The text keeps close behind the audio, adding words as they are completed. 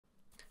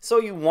So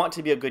you want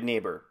to be a good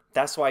neighbor.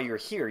 That's why you're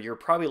here. You're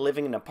probably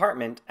living in an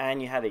apartment and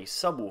you have a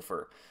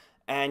subwoofer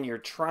and you're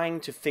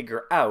trying to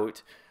figure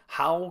out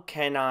how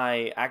can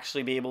I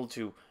actually be able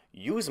to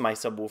use my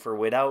subwoofer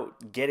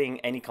without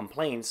getting any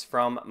complaints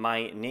from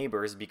my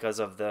neighbors because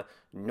of the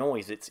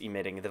noise it's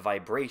emitting, the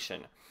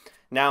vibration.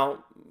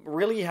 Now,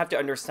 really you have to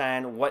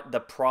understand what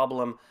the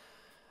problem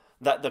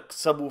that the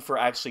subwoofer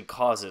actually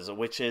causes,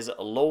 which is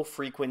low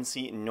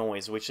frequency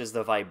noise, which is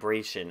the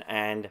vibration.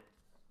 And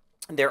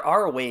there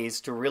are ways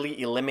to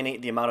really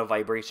eliminate the amount of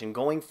vibration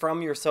going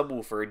from your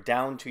subwoofer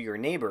down to your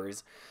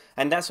neighbors,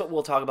 and that's what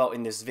we'll talk about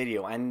in this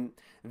video. And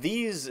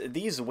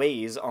these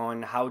ways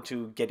on how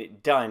to get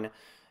it done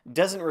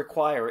doesn't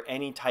require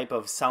any type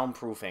of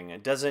soundproofing.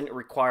 It doesn't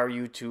require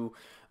you to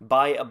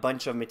buy a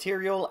bunch of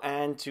material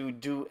and to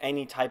do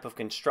any type of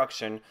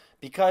construction,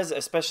 because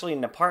especially in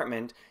an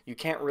apartment you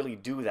can't really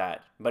do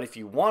that. But if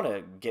you want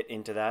to get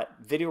into that,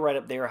 video right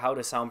up there, how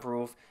to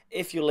soundproof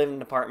if you live in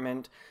an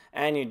apartment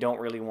and you don't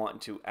really want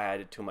to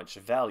add too much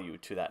value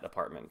to that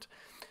apartment.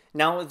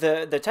 Now,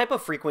 the type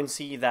of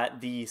frequency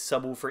that the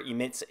subwoofer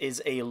emits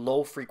is a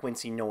low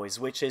frequency noise,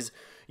 which is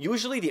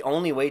usually the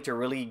only way to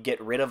really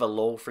get rid of a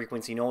low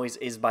frequency noise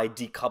is by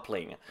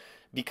decoupling,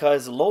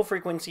 because low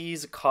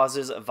frequencies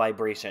causes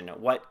vibration.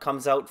 What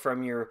comes out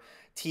from your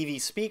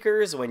TV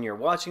speakers when you're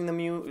watching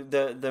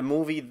the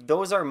movie,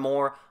 those are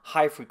more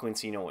high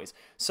frequency noise.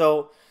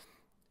 So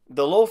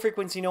the low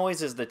frequency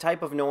noise is the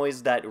type of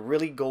noise that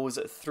really goes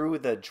through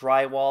the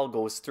drywall,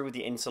 goes through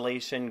the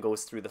insulation,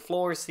 goes through the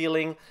floor,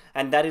 ceiling,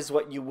 and that is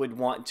what you would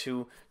want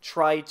to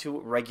try to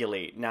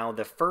regulate. Now,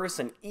 the first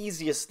and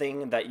easiest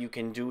thing that you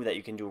can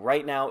do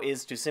right now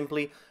is to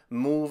simply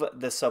move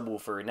the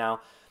subwoofer.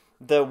 Now,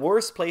 the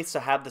worst place to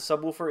have the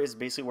subwoofer is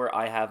basically where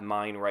I have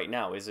mine right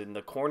now, is in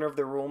the corner of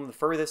the room, the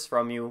furthest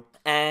from you.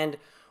 And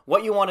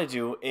what you want to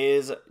do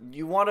is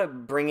you want to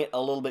bring it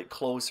a little bit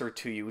closer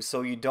to you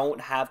so you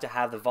don't have to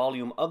have the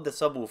volume of the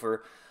subwoofer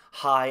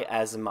high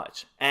as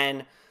much.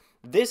 And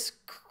this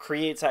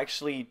creates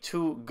actually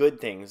two good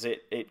things.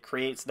 It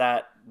creates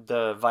that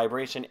the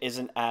vibration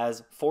isn't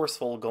as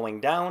forceful going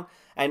down,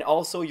 and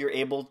also you're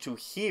able to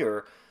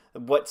hear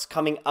what's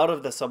coming out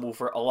of the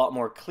subwoofer a lot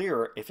more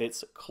clearer if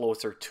it's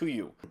closer to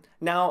you.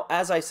 Now,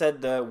 as I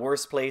said, the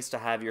worst place to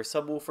have your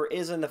subwoofer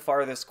is in the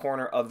farthest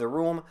corner of the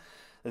room.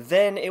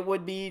 Then it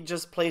would be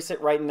just place it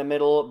right in the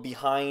middle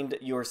behind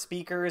your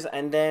speakers,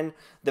 and then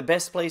the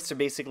best place to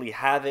basically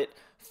have it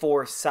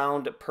for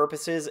sound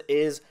purposes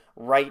is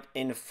right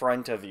in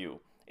front of you,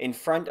 in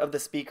front of the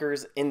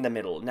speakers in the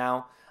middle.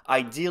 Now,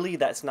 ideally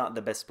that's not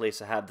the best place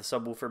to have the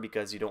subwoofer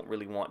because you don't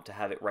really want to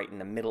have it right in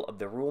the middle of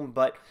the room,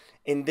 but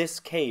in this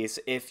case,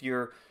 if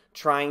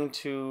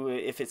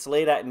it's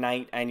late at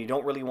night and you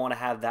don't really want to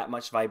have that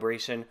much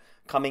vibration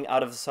coming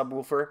out of the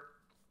subwoofer,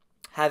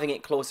 having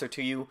it closer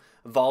to you,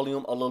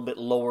 volume a little bit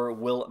lower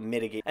will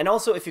mitigate. And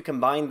also, if you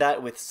combine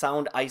that with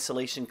sound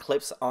isolation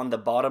clips on the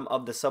bottom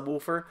of the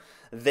subwoofer,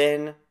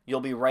 then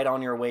you'll be right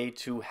on your way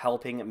to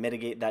helping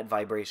mitigate that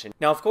vibration.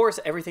 Now, of course,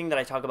 everything that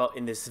I talk about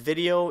in this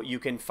video, you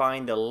can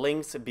find the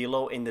links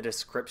below in the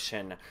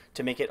description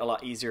to make it a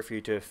lot easier for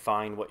you to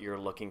find what you're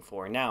looking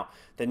for. Now,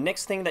 the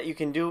next thing that you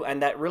can do,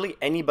 and that really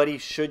anybody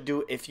should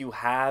do if you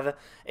have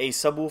a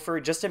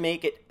subwoofer, just to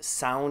make it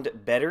sound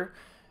better,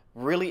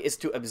 really is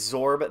to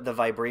absorb the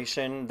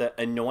vibration, the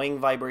annoying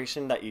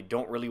vibration that you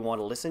don't really want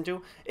to listen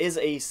to, is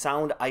a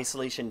sound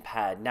isolation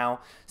pad. Now,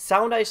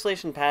 sound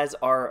isolation pads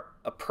are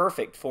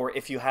perfect for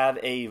if you have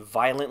a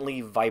violently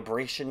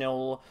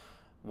vibrational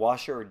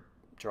washer or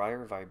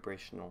dryer,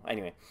 vibrational.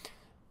 Anyway,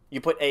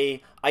 you put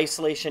a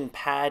isolation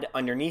pad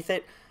underneath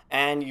it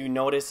and you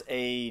notice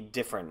a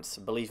difference,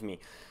 believe me.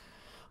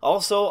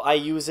 Also, I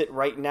use it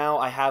right now.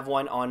 I have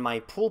one on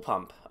my pool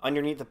pump,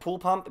 underneath the pool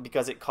pump,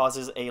 because it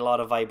causes a lot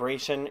of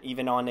vibration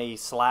even on a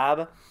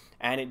slab,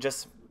 and it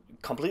just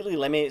completely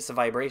eliminates the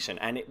vibration.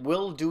 And it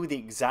will do the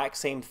exact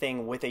same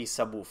thing with a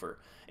subwoofer.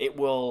 It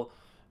will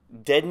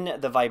deaden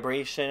the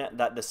vibration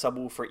that the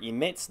subwoofer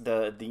emits,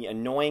 the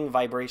annoying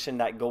vibration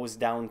that goes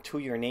down to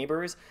your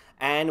neighbors,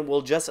 and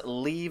will just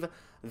leave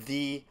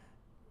the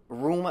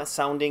room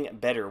sounding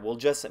better. Will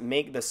just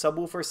make the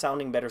subwoofer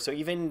sounding better. So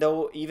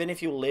even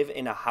if you live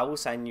in a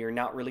house and you're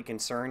not really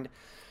concerned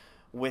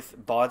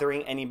with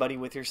bothering anybody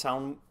with your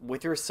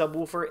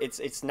subwoofer,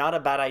 it's not a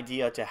bad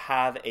idea to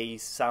have a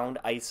sound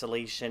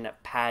isolation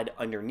pad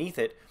underneath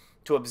it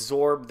to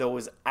absorb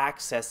those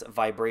excess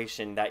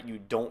vibration that you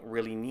don't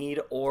really need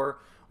or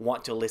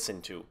want to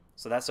listen to.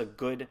 So that's a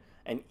good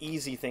and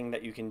easy thing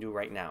that you can do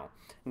right now.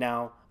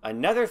 Now,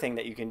 another thing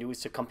that you can do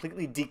is to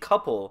completely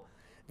decouple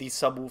the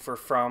subwoofer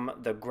from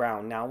the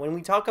ground. Now, when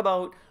we talk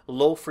about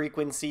low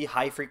frequency,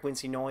 high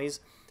frequency noise,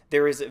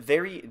 there is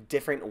very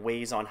different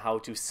ways on how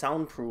to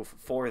soundproof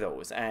for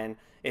those. And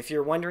if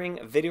you're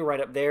wondering, video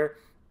right up there,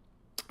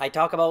 I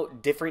talk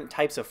about different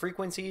types of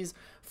frequencies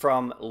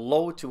from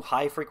low to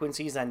high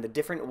frequencies and the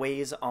different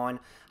ways on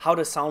how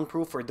to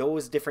soundproof for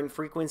those different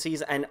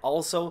frequencies, and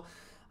also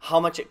how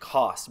much it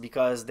costs,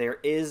 because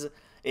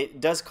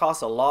it does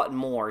cost a lot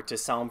more to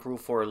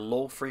soundproof for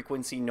low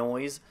frequency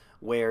noise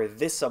where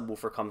this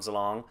subwoofer comes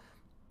along,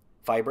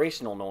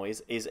 vibrational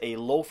noise is a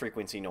low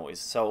frequency noise.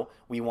 So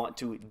we want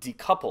to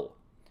decouple.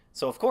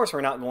 So of course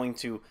we're not going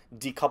to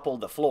decouple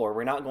the floor.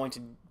 We're not going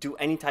to do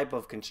any type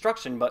of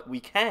construction, but we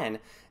can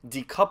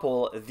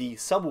decouple the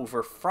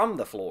subwoofer from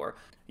the floor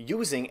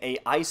using a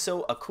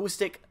ISO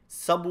acoustic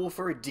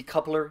subwoofer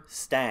decoupler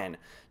stand.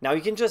 Now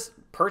you can just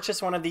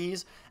purchase one of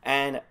these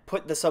and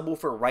put the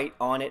subwoofer right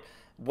on it.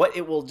 What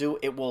it will do,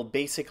 it will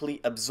basically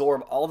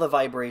absorb all the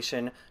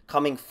vibration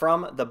coming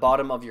from the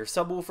bottom of your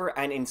subwoofer,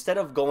 and instead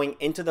of going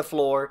into the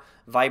floor,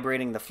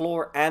 vibrating the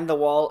floor and the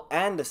wall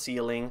and the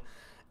ceiling,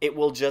 it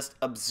will just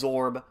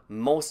absorb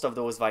most of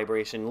those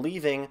vibration,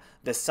 leaving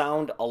the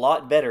sound a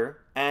lot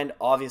better and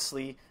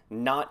obviously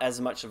not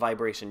as much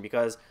vibration,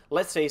 because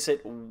let's face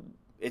it,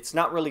 it's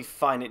not really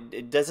fun.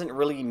 It doesn't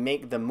really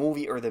make the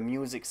movie or the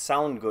music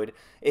sound good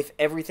if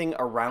everything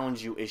around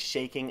you is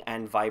shaking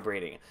and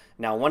vibrating.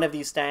 Now, one of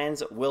these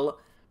stands will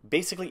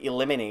basically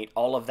eliminate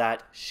all of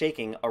that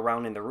shaking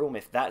around in the room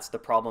if that's the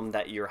problem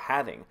that you're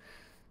having.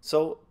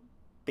 So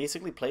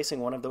basically placing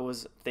one of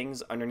those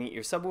things underneath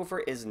your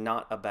subwoofer is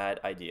not a bad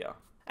idea.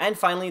 And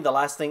finally, the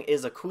last thing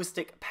is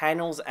acoustic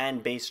panels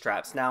and bass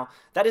traps. Now,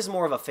 that is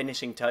more of a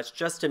finishing touch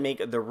just to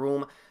make the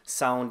room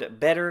sound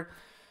better.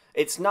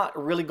 It's not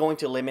really going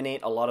to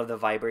eliminate a lot of the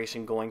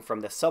vibration going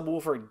from the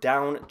subwoofer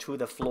down to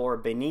the floor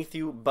beneath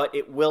you, but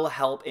it will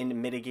help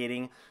in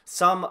mitigating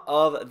some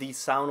of the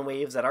sound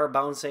waves that are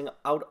bouncing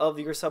out of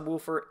your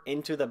subwoofer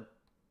into the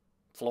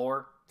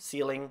floor,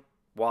 ceiling,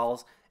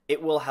 walls.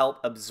 It will help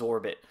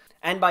absorb it.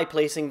 And by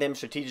placing them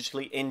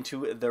strategically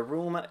into the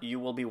room, you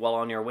will be well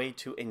on your way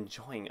to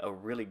enjoying a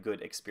really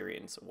good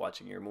experience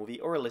watching your movie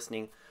or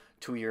listening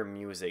to your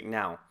music.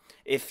 Now,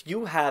 if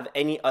you have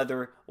any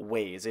other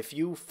ways, if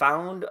you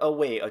found a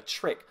way, a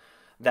trick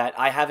that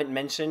I haven't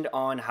mentioned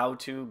on how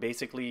to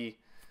basically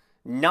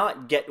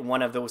not get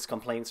one of those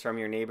complaints from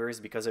your neighbors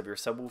because of your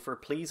subwoofer,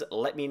 please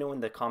let me know in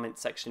the comment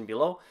section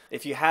below.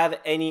 If you have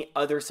any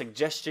other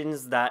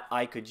suggestions that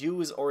I could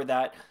use or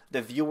that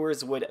the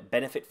viewers would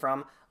benefit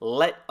from,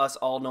 let us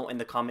all know in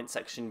the comment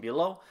section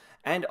below.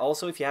 And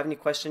also, if you have any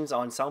questions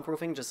on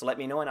soundproofing, just let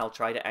me know and I'll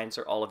try to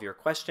answer all of your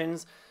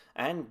questions.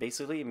 And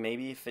basically,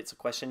 maybe if it's a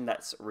question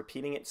that's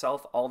repeating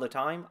itself all the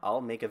time,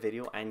 I'll make a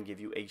video and give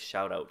you a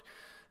shout out.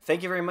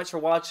 Thank you very much for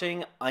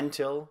watching.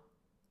 Until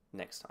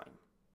next time.